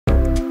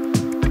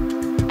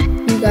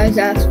guys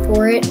asked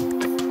for it.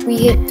 We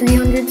hit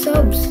 300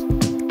 subs.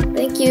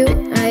 Thank you.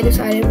 I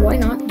decided why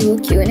not do a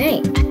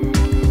Q&A.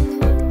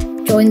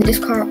 Join the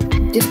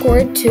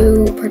Discord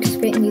to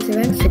participate in these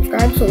events.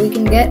 Subscribe so we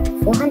can get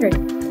 400.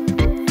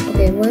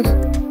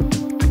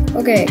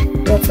 Okay,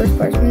 well, first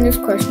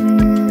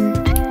question,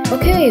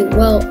 okay,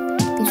 well,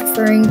 he's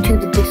referring to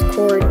the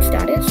Discord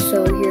status.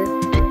 So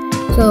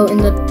in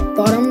the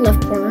bottom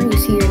left corner, you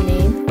see your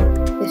name.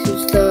 This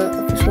is the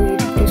official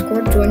YouTube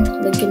Discord. Join,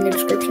 link in the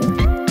description.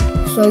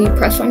 So you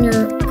press on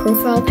your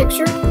profile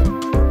picture.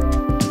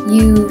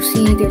 You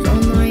see there's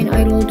online,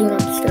 idle, do not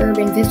disturb,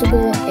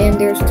 invisible, and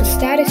there's the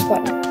status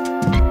button.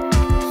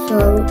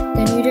 So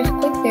then you just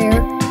click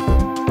there.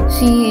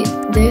 See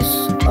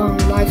this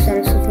live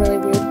status is really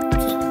weird.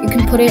 You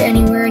can put it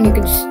anywhere, and you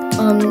can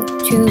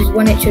choose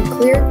when it should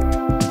clear.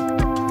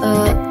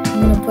 I'm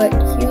gonna put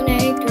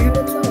Q&A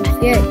 300 subs.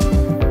 Yay!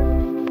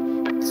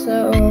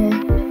 So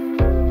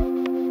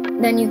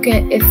then you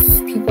can, if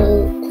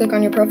people click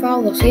on your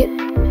profile, they'll see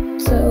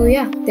it. So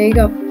yeah, there you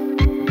go.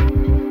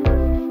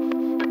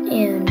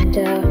 And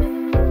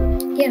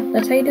yeah,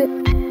 that's how you do it.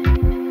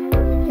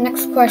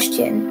 Next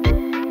question.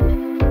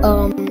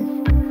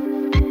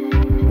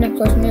 Next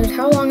question is,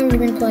 how long have you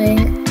been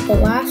playing The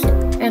Last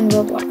and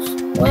Roblox?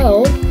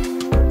 Well,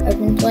 I've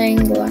been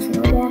playing The Last and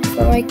Roblox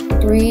for like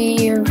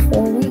 3 or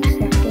 4 weeks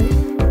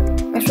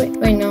actually.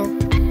 Wait, no.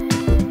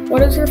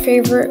 What is your least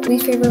favorite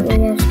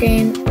Roblox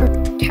game?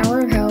 Tower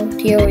of Hell,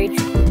 TOH.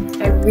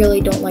 I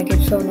really don't like it,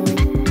 it's so annoying.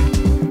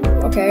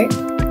 Okay.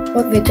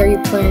 What vids are you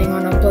planning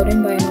on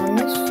uploading by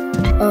Anonymous?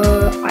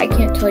 I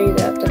can't tell you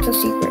that. That's a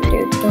secret,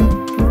 dude.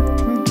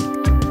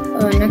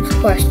 Next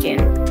question.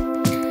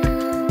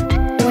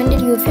 When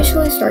did you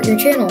officially start your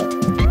channel?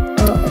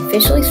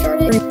 Officially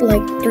started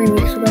like 3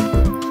 weeks ago.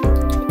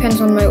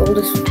 Depends on my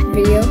oldest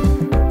video.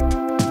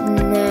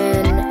 And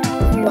then,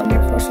 what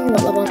next question?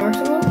 What level in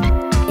Arsenal?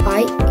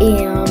 I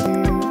am,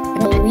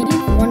 I believe,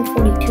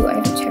 142. I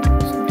have to check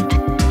this sometime.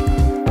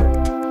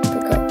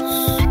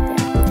 Because,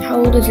 yeah. How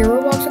old is your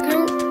Roblox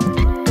account?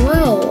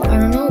 Well, I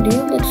don't know,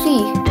 dude. Let's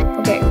see.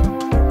 Okay.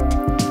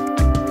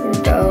 Here we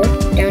go.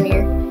 Down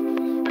here.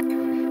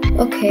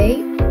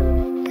 Okay.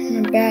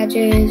 My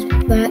badges.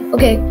 That.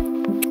 Okay.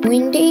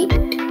 Join date.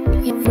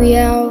 We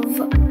have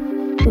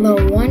the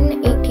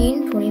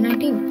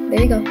 1/18/2019.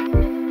 There you go.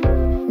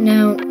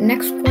 Now,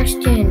 next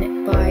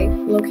question by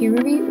Loki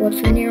Ruby.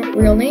 What's your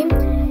real name?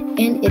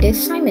 And it is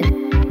Simon.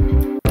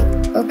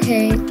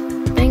 Okay.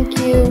 Thank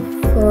you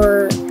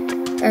for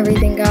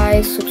everything,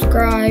 guys.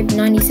 Subscribe.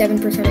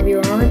 97% of you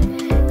aren't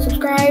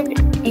subscribed,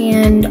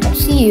 and I'll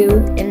see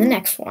you in the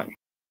next one.